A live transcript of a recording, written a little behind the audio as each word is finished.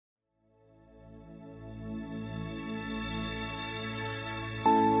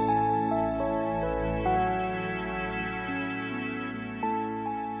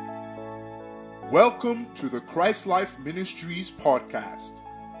Welcome to the Christ Life Ministries podcast.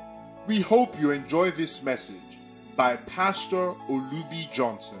 We hope you enjoy this message by Pastor Olubi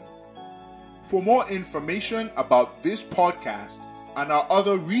Johnson. For more information about this podcast and our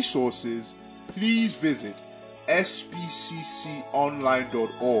other resources, please visit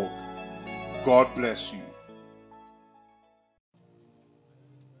spcconline.org. God bless you.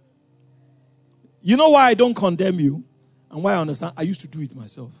 You know why I don't condemn you and why I understand? I used to do it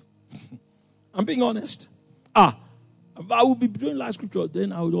myself. I'm being honest. I would be doing live scripture,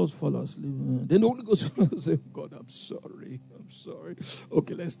 then I would just fall asleep. Then the Holy Ghost will say, God, I'm sorry.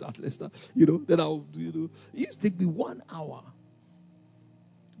 Okay, let's start. Then I'll do, it used to take me 1 hour.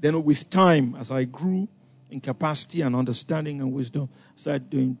 Then with time, as I grew in capacity and understanding and wisdom, I started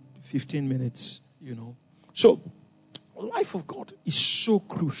doing 15 minutes, So, the life of God is so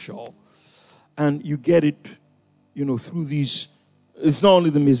crucial. And you get it, through these. It's not only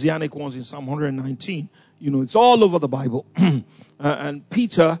the Messianic ones in Psalm 119. It's all over the Bible. And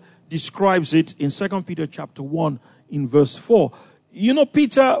Peter describes it in 2 Peter chapter 1 in verse 4.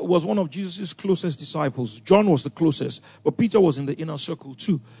 Peter was one of Jesus' closest disciples. John was the closest. But Peter was in the inner circle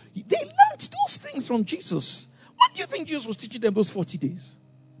too. They learned those things from Jesus. What do you think Jesus was teaching them those 40 days?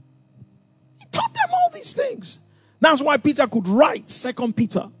 He taught them all these things. That's why Peter could write 2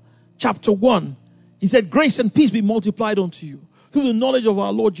 Peter chapter 1. He said, grace and peace be multiplied unto you through the knowledge of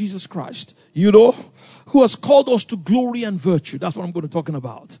our Lord Jesus Christ, who has called us to glory and virtue. That's what I'm going to be talking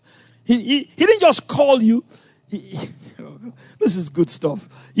about. He didn't just call you. This is good stuff.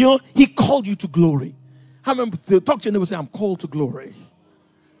 He called you to glory. I remember talk to your neighbor and say, I'm called to glory.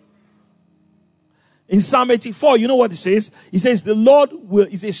 In Psalm 84, you know what it says? He says, the Lord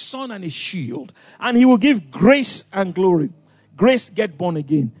is a sun and a shield, and he will give grace and glory. Grace, get born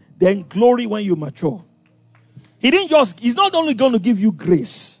again. Then glory when you mature. He's not only going to give you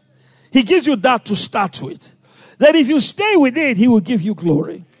grace. He gives you that to start with. That if you stay with it, he will give you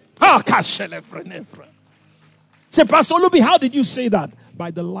glory. Say, Pastor Olubi, how did you say that? By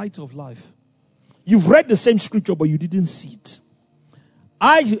the light of life. You've read the same scripture, but you didn't see it.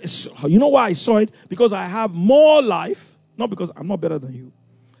 You know why I saw it? Because I have more life. Not because I'm not better than you.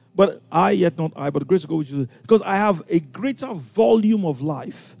 But but the grace of God which is, because I have a greater volume of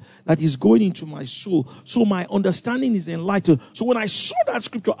life that is going into my soul. So my understanding is enlightened. So when I saw that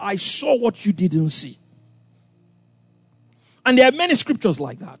scripture, I saw what you didn't see. And there are many scriptures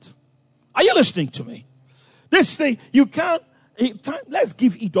like that. Are you listening to me? This thing, you can't, let's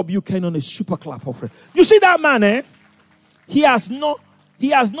give E.W. Kenyon a super clap of it. You see that man, He has not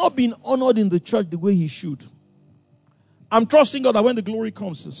been honored in the church the way he should. I'm trusting God that when the glory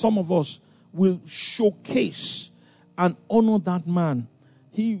comes, some of us will showcase and honor that man.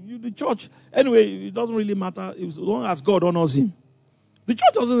 The church, anyway, it doesn't really matter as long as God honors him. The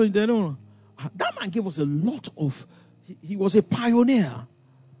church doesn't, they don't. That man gave us a lot of, he was a pioneer.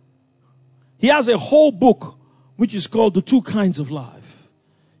 He has a whole book which is called The Two Kinds of Life.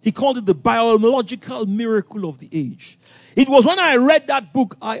 He called it the biological miracle of the age. It was when I read that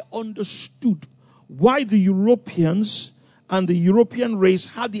book, I understood why the Europeans and the European race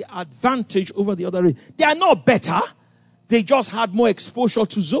had the advantage over the other race. They are not better. They just had more exposure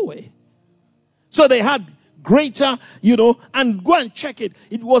to Zoe. So they had greater, and go and check it.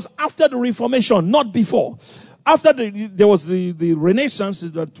 It was after the Reformation, not before. After there was the Renaissance,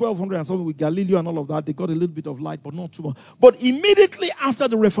 the 1200 and something with Galileo and all of that, they got a little bit of light, but not too much. But immediately after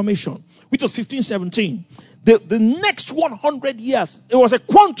the Reformation, which was 1517, the next 100 years, it was a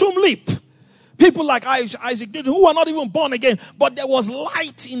quantum leap. People like Isaac Newton, who were not even born again, but there was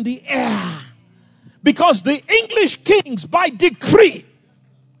light in the air. Because the English kings, by decree,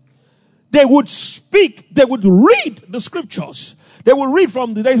 they would speak, they would read the scriptures. They would read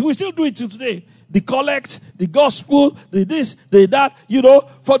from we still do it till today. The collect, the gospel, the this, the that,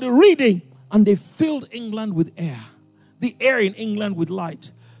 for the reading. And they filled England with air. The air in England with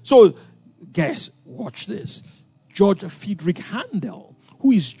light. So, watch this. George Friedrich Handel,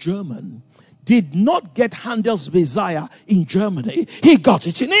 who is German, did not get Handel's Messiah in Germany. He got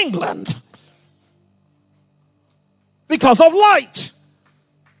it in England. Because of light.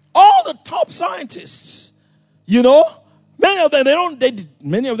 All the top scientists, many of them,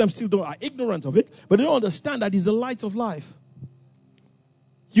 many of them still are ignorant of it, but they don't understand that it's the light of life.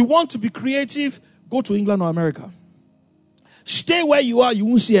 You want to be creative, go to England or America. Stay where you are, you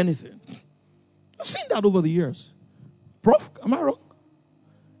won't see anything. I've seen that over the years. Prof, am I wrong?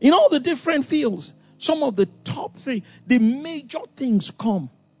 In all the different fields, some of the top things, the major things come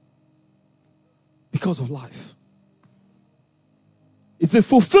because of life. It's the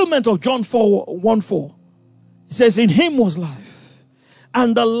fulfillment of John 4:1-4. It says, in him was life,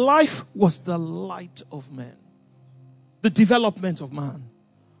 And the life was the light of men. The development of man.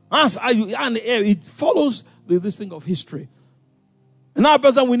 And it follows this thing of history. Another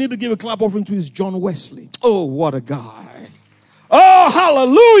person we need to give a clap offering to is John Wesley. Oh, what a guy. Oh,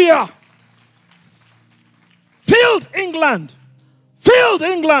 hallelujah. Filled England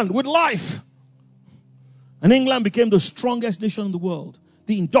with life. And England became the strongest nation in the world.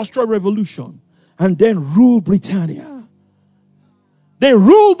 The Industrial Revolution. And then ruled Britannia. They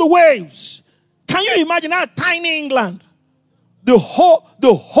ruled the waves. Can you imagine that tiny England? The whole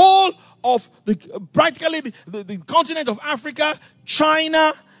of practically the continent of Africa,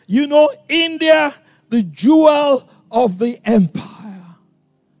 China, India, the jewel of the empire.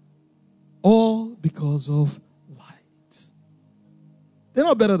 All because of light. They're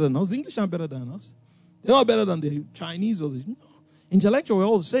not better than us. The English aren't better than us. They're not better than the Chinese or the intellectual. We're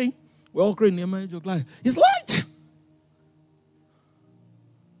all the same. We're all creating the image of light. It's light.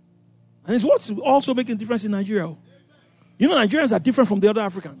 And it's what's also making a difference in Nigeria. Nigerians are different from the other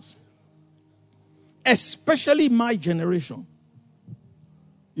Africans. Especially my generation.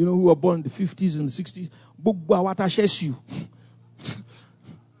 Who were born in the 50s and the 60s.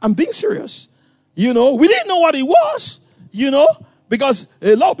 I'm being serious. We didn't know what it was. Because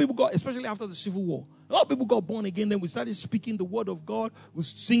a lot of people got, especially after the Civil War, a lot of people got born again. Then we started speaking the word of God. We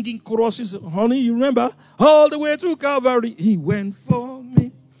singing choruses. Honey, you remember? All the way to Calvary. He went for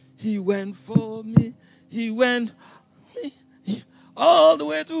me. He went for me. He went all the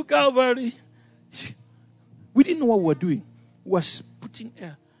way to Calvary. We didn't know what we were doing. We were putting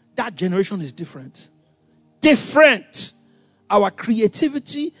air. That generation is different. Different. Our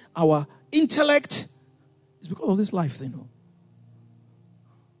creativity, our intellect is because of this life they know.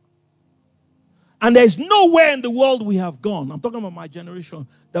 And there's nowhere in the world we have gone, I'm talking about my generation,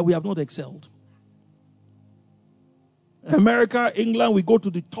 that we have not excelled. America, England, we go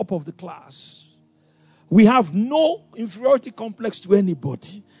to the top of the class. We have no inferiority complex to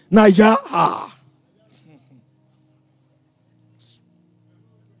anybody. Niger,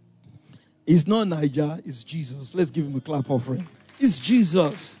 It's not Niger, it's Jesus. Let's give him a clap offering. It's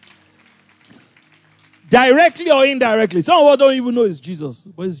Jesus. Directly or indirectly. Some of us don't even know it's Jesus,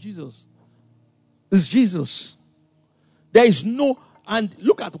 but it's Jesus. It's Jesus. There is no, and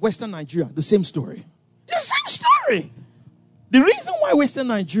look at Western Nigeria, the same story. It's the same story. The reason why Western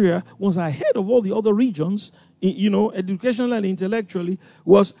Nigeria was ahead of all the other regions, educationally and intellectually,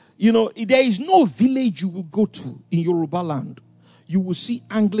 was, there is no village you will go to in Yoruba land. You will see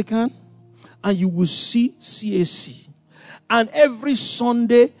Anglican and you will see CAC. And every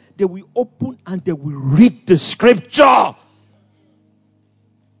Sunday, they will open and they will read the scripture.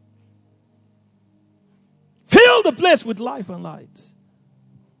 Fill the place with life and light.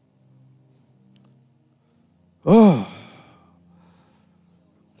 Oh.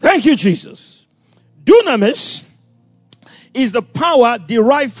 Thank you, Jesus. Dunamis is the power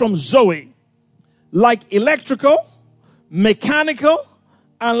derived from Zoe. Like electrical, mechanical,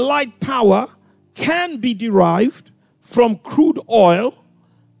 and light power can be derived from crude oil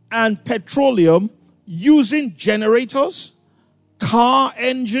and petroleum using generators, car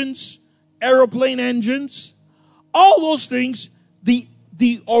engines, aeroplane engines. All those things, the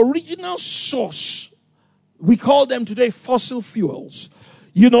original source, we call them today fossil fuels,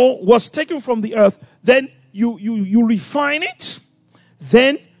 was taken from the earth. Then you refine it.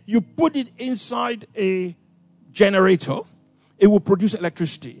 Then you put it inside a generator. It will produce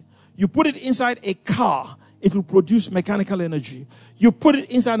electricity. You put it inside a car. It will produce mechanical energy. You put it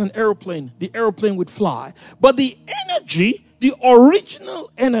inside an airplane. The airplane would fly. But the energy, the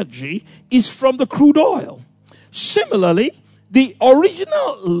original energy, is from the crude oil. Similarly, the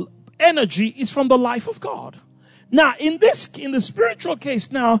original energy is from the life of God. Now, in the spiritual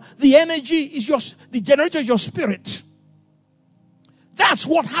case now, the energy is the generator is your spirit. That's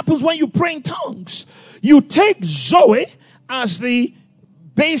what happens when you pray in tongues. You take Zoe as the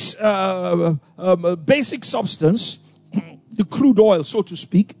basic substance, the crude oil, so to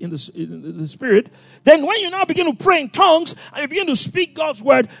speak, in the spirit. Then when you now begin to pray in tongues and you begin to speak God's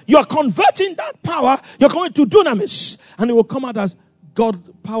word, you're converting that power, you're coming to dunamis, and it will come out as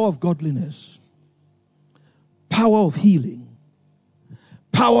power of godliness, power of healing,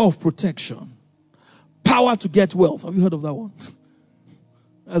 power of protection, power to get wealth. Have you heard of that one?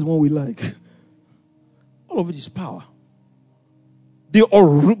 That's one we like. All of it is power.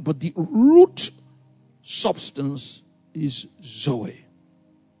 But the root substance is Zoe.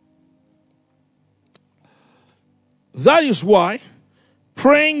 That is why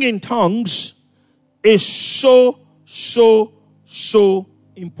praying in tongues is so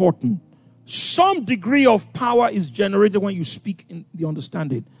important. some degree of power is generated when you speak in the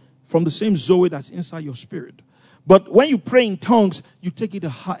understanding from the same Zoe that's inside your spirit. But when you pray in tongues, you take it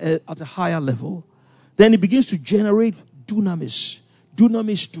at a higher level. Then it begins to generate dunamis.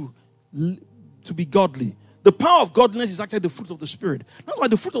 Dunamis to be godly. The power of godliness is actually the fruit of the Spirit. That's why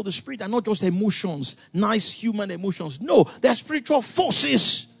the fruit of the Spirit are not just emotions, nice human emotions. No, they're spiritual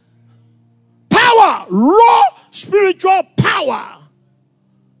forces. Power, raw spiritual power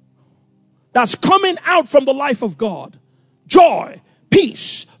that's coming out from the life of God. Joy,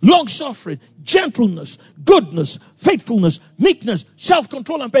 peace, long-suffering, gentleness, goodness, faithfulness, meekness,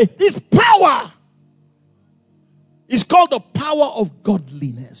 self-control, and faith. This power is called the power of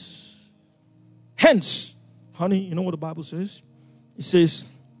godliness. Hence, honey, you know what the Bible says? It says,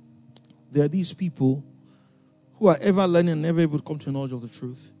 there are these people who are ever learning and never able to come to knowledge of the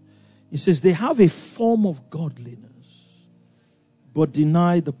truth. It says they have a form of godliness, but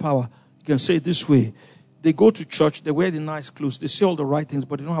deny the power. You can say it this way. They go to church, they wear the nice clothes, they say all the right things,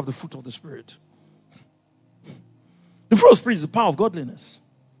 but they don't have the fruit of the Spirit. The fruit of the Spirit is the power of godliness.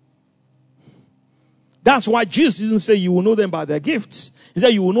 That's why Jesus didn't say you will know them by their gifts. He said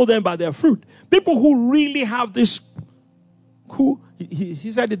you will know them by their fruit. People who really have this,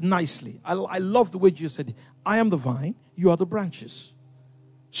 he said it nicely. I love the way Jesus said it. I am the vine, you are the branches.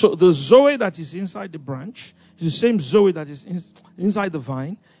 So the Zoe that is inside the branch is the same Zoe that is inside the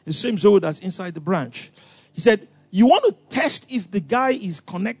vine, the same Zoe that's inside the branch. He said, you want to test if the guy is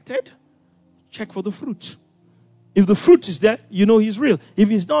connected? Check for the fruit. If the fruit is there, you know he's real. If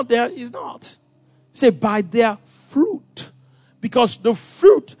he's not there, he's not. Say, by their fruit. Because the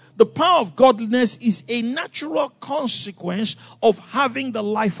fruit, the power of godliness is a natural consequence of having the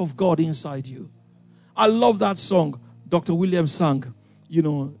life of God inside you. I love that song Dr. Williams sang, in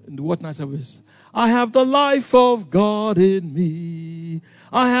the What Night service. I have the life of God in me.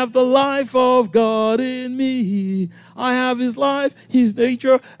 I have the life of God in me. I have His life, His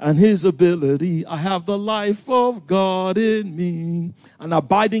nature, and His ability. I have the life of God in me. And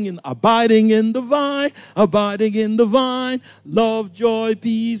abiding in the vine, love, joy,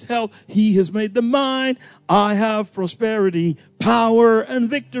 peace, health, He has made them mine. I have prosperity, power, and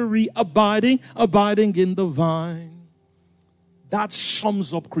victory, abiding in the vine. That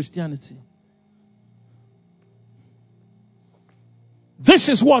sums up Christianity. This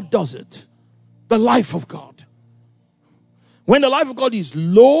is what does it. The life of God. When the life of God is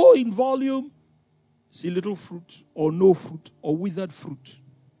low in volume, see little fruit or no fruit or withered fruit.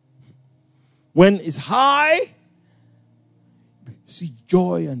 When it's high, see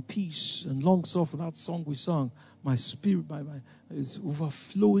joy and peace and long suffering. That song we sung, my spirit is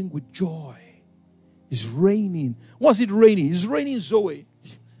overflowing with joy. It's raining. What's it raining? It's raining Zoe.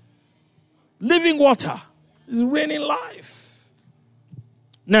 Living water. It's raining life.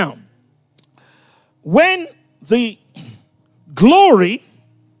 Now, when the glory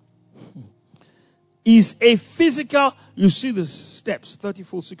is a physical, you see the steps,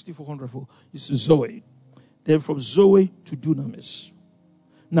 34, 64, 100. It's Zoe. Then from Zoe to Dunamis.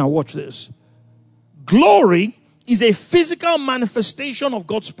 Now watch this. Glory is a physical manifestation of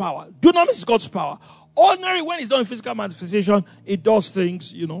God's power. Dunamis is God's power. Ordinary, when it's done in physical manifestation, it does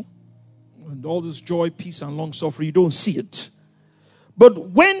things, and all this joy, peace, and long suffering, you don't see it. But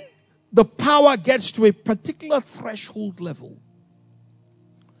when the power gets to a particular threshold level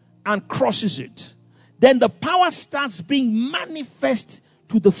and crosses it, then the power starts being manifest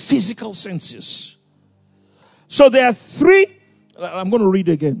to the physical senses. So there are three, I'm going to read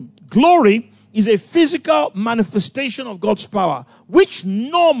again. Glory is a physical manifestation of God's power, which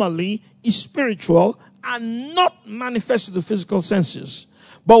normally is spiritual and not manifest to the physical senses.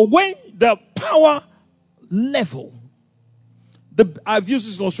 But when the power level, I've used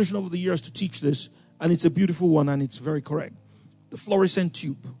this illustration over the years to teach this, and it's a beautiful one and it's very correct. The fluorescent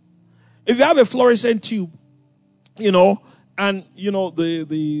tube. If you have a fluorescent tube, and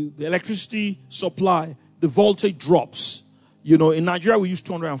the electricity supply, the voltage drops. In Nigeria we use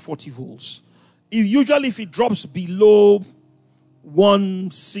 240 volts. Usually if it drops below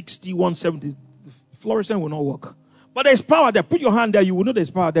 160, 170, the fluorescent will not work. But there's power there. Put your hand there, you will know there's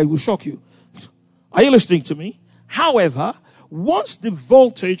power there. It will shock you. Are you listening to me? However, once the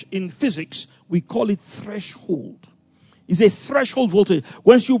voltage in physics, we call it threshold. It's a threshold voltage.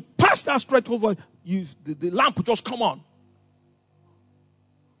 Once you pass that threshold voltage, the lamp will just come on.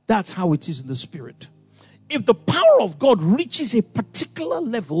 That's how it is in the spirit. If the power of God reaches a particular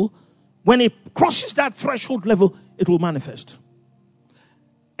level, when it crosses that threshold level, it will manifest.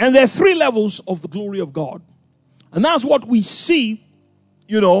 And there are three levels of the glory of God. And that's what we see,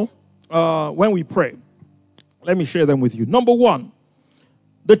 when we pray. Let me share them with you. Number one,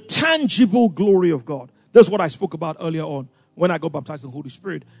 The tangible glory of God. That's what I spoke about earlier on when I got baptized in the Holy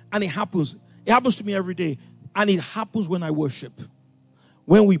Spirit. And it happens. It happens to me every day. And it happens when I worship.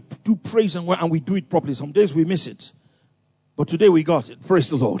 When we do praise and we do it properly. Some days we miss it. But today we got it. Praise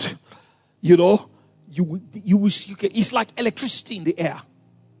the Lord. You know, it's like electricity in the air.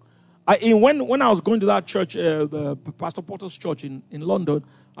 When I was going to that church, the Pastor Porter's church in London,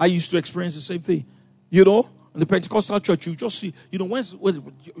 I used to experience the same thing. You know, in the Pentecostal church, you just see, you know,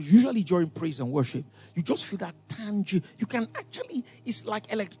 usually during praise and worship, you just feel that tangible. You can actually, it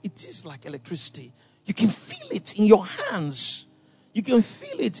is like electricity. You can feel it in your hands. You can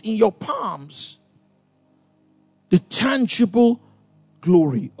feel it in your palms. The tangible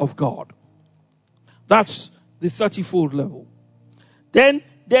glory of God. That's the 30-fold level. Then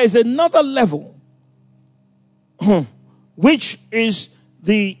there's another level, which is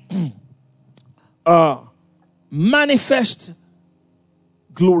the manifest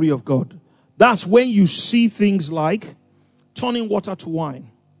glory of God. That's when you see things like turning water to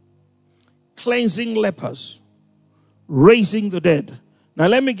wine, cleansing lepers, raising the dead. Now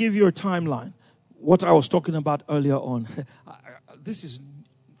let me give you a timeline. What I was talking about earlier on. This is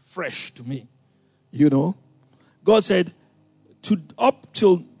fresh to me. You know, God said, up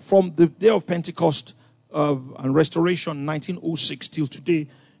till from the day of Pentecost and Restoration, 1906 till today,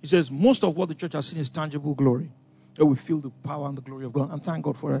 He says most of what the church has seen is tangible glory. That we feel the power and the glory of God, and thank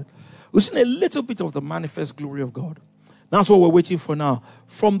God for it. We've seen a little bit of the manifest glory of God. That's what we're waiting for now.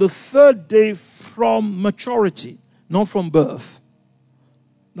 From the third day from maturity, not from birth.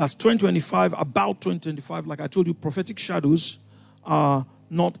 That's 2025, about 2025. Like I told you, prophetic shadows are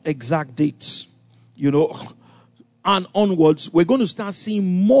not exact dates. You know, and onwards, we're going to start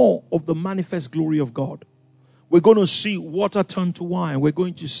seeing more of the manifest glory of God. We're going to see water turn to wine. We're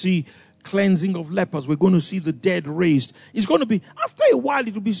going to see cleansing of lepers. We're going to see the dead raised. It's going to be, after a while,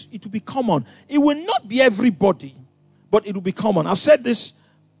 it will be common. It will not be everybody, but it will be common. I've said this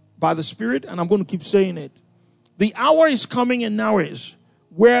by the Spirit, and I'm going to keep saying it. The hour is coming and now is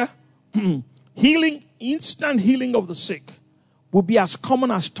where healing, instant healing of the sick will be as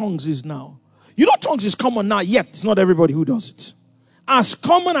common as tongues is now. You know, tongues is common now, yet it's not everybody who does it. As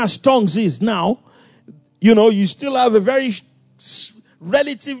common as tongues is now, you know, you still have a very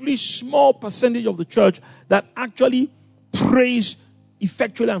relatively small percentage of the church that actually prays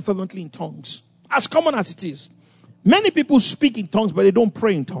effectually and fervently in tongues. As common as it is. Many people speak in tongues, but they don't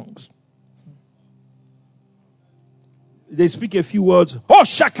pray in tongues. They speak a few words. Oh,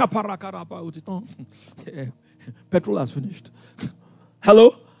 shaka parakarapa. Petrol has finished.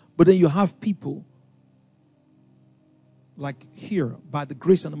 Hello? But then you have people like here, by the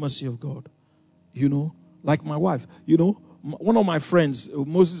grace and the mercy of God, you know, like my wife, you know, one of my friends,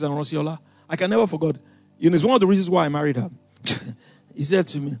 Moses and Rosiola, I can never forget, you know, it's one of the reasons why I married her. He said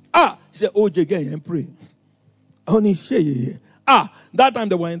to me, he said, oh, Jay, and pray. That time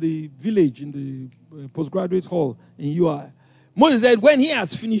they were in the village, in the postgraduate hall in UI. Moses said, when he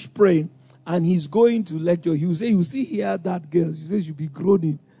has finished praying and he's going to lecture, he will say, you see here that girl, you say she'll be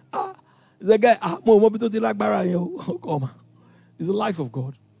groaning. The guy, it's the life of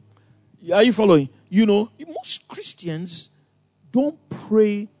God. Are you following? You know, most Christians don't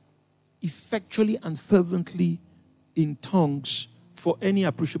pray effectually and fervently in tongues for any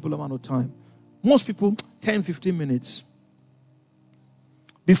appreciable amount of time. Most people, 10, 15 minutes.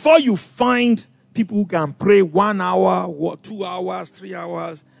 Before you find people who can pray 1 hour, 2 hours, 3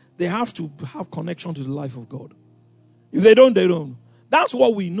 hours, they have to have connection to the life of God. If they don't, they don't. That's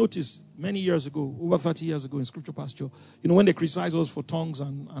what we noticed many years ago, over 30 years ago in scripture pasture. You know, when they criticize us for tongues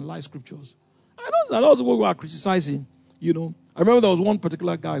and lie scriptures. I know a lot of people who are criticizing, you know. I remember there was one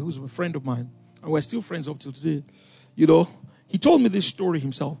particular guy who's a friend of mine, and we're still friends up till today. You know, he told me this story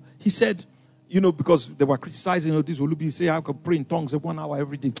himself. He said, you know, because they were criticizing, this Olubi say I can pray in tongues 1 hour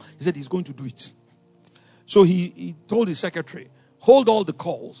every day. He said he's going to do it. So he told his secretary, hold all the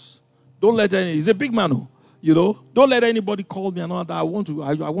calls. Don't let any, he's a big man who, you know, don't let anybody call me and all that. I want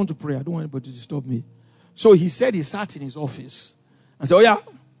to pray. I don't want anybody to disturb me. So he said he sat in his office and said, oh yeah,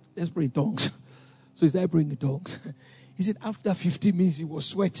 let's pray in tongues. So he started praying in tongues. He said after 15 minutes he was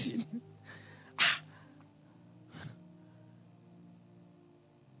sweating.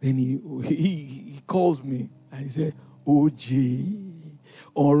 Then he called me and he said, OJ,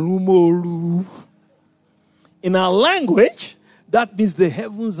 Orumoru. In our language, that means the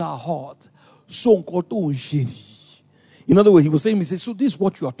heavens are hot. In other words, he was saying, he said, so this is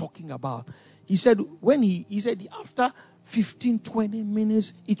what you are talking about. He said, he said after 15, 20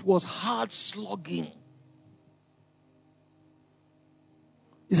 minutes, it was hard slugging.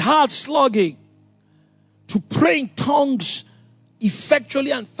 It's hard slugging to pray in tongues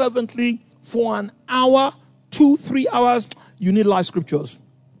effectually and fervently for an hour, 2-3 hours, you need life scriptures.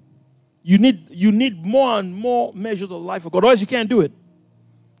 You need more and more measures of the life of God. Otherwise, you can't do it.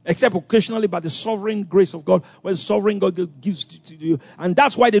 Except occasionally by the sovereign grace of God, when sovereign God gives to you. And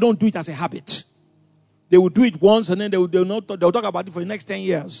that's why they don't do it as a habit. They will do it once and then they'll talk about it for the next 10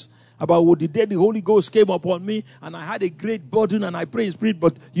 years. About the day the Holy Ghost came upon me and I had a great burden and I prayed in spirit,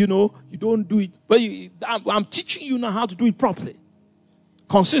 but you don't do it. But I'm teaching you now how to do it properly,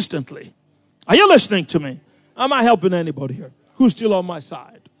 consistently. Are you listening to me? Am I helping anybody here? Who's still on my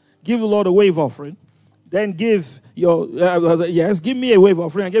side? Give the Lord a wave offering. Then give give me a wave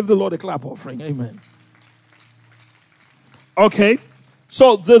offering and give the Lord a clap offering. Amen. Okay.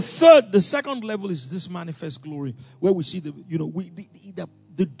 So the second level is this manifest glory, where we see the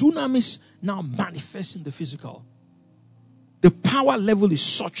dunamis now manifests in the physical. The power level is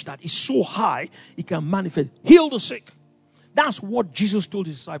such that it's so high it can manifest. Heal the sick. That's what Jesus told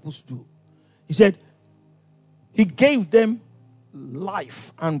his disciples to do. He said he gave them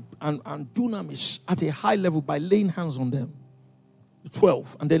life and dunamis at a high level by laying hands on them. The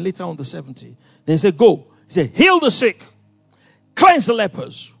 12, and then later on the 70. Then he said, go. He said, heal the sick, cleanse the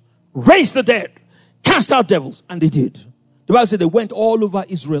lepers, raise the dead, cast out devils. And they did. The Bible said they went all over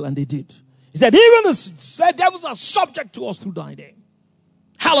Israel and they did. He said, even the said devils are subject to us through thy name.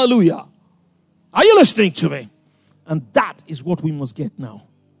 Hallelujah. Are you listening to me? And that is what we must get now.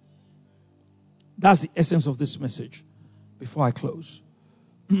 That's the essence of this message. Before I close.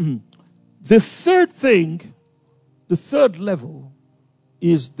 The third level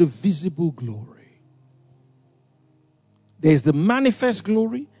is the visible glory. There's the manifest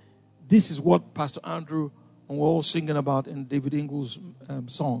glory. This is what Pastor Andrew and we're all singing about in David Ingles'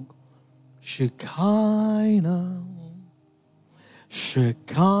 song. Shekinah.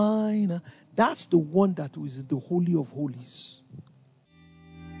 Shekinah. That's the one that is the Holy of Holies.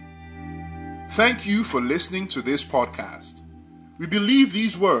 Thank you for listening to this podcast. We believe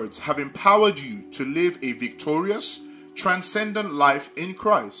these words have empowered you to live a victorious, transcendent life in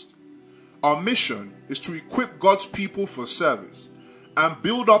Christ. Our mission is to equip God's people for service and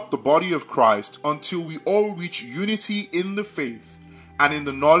build up the body of Christ until we all reach unity in the faith and in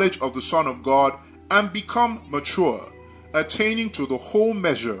the knowledge of the Son of God and become mature, attaining to the whole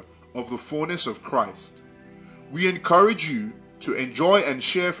measure of the fullness of Christ. We encourage you to enjoy and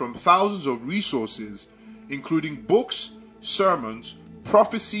share from thousands of resources, including books, sermons,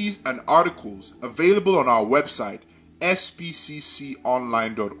 prophecies, and articles available on our website,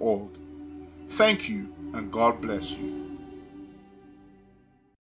 spcconline.org. Thank you, and God bless you.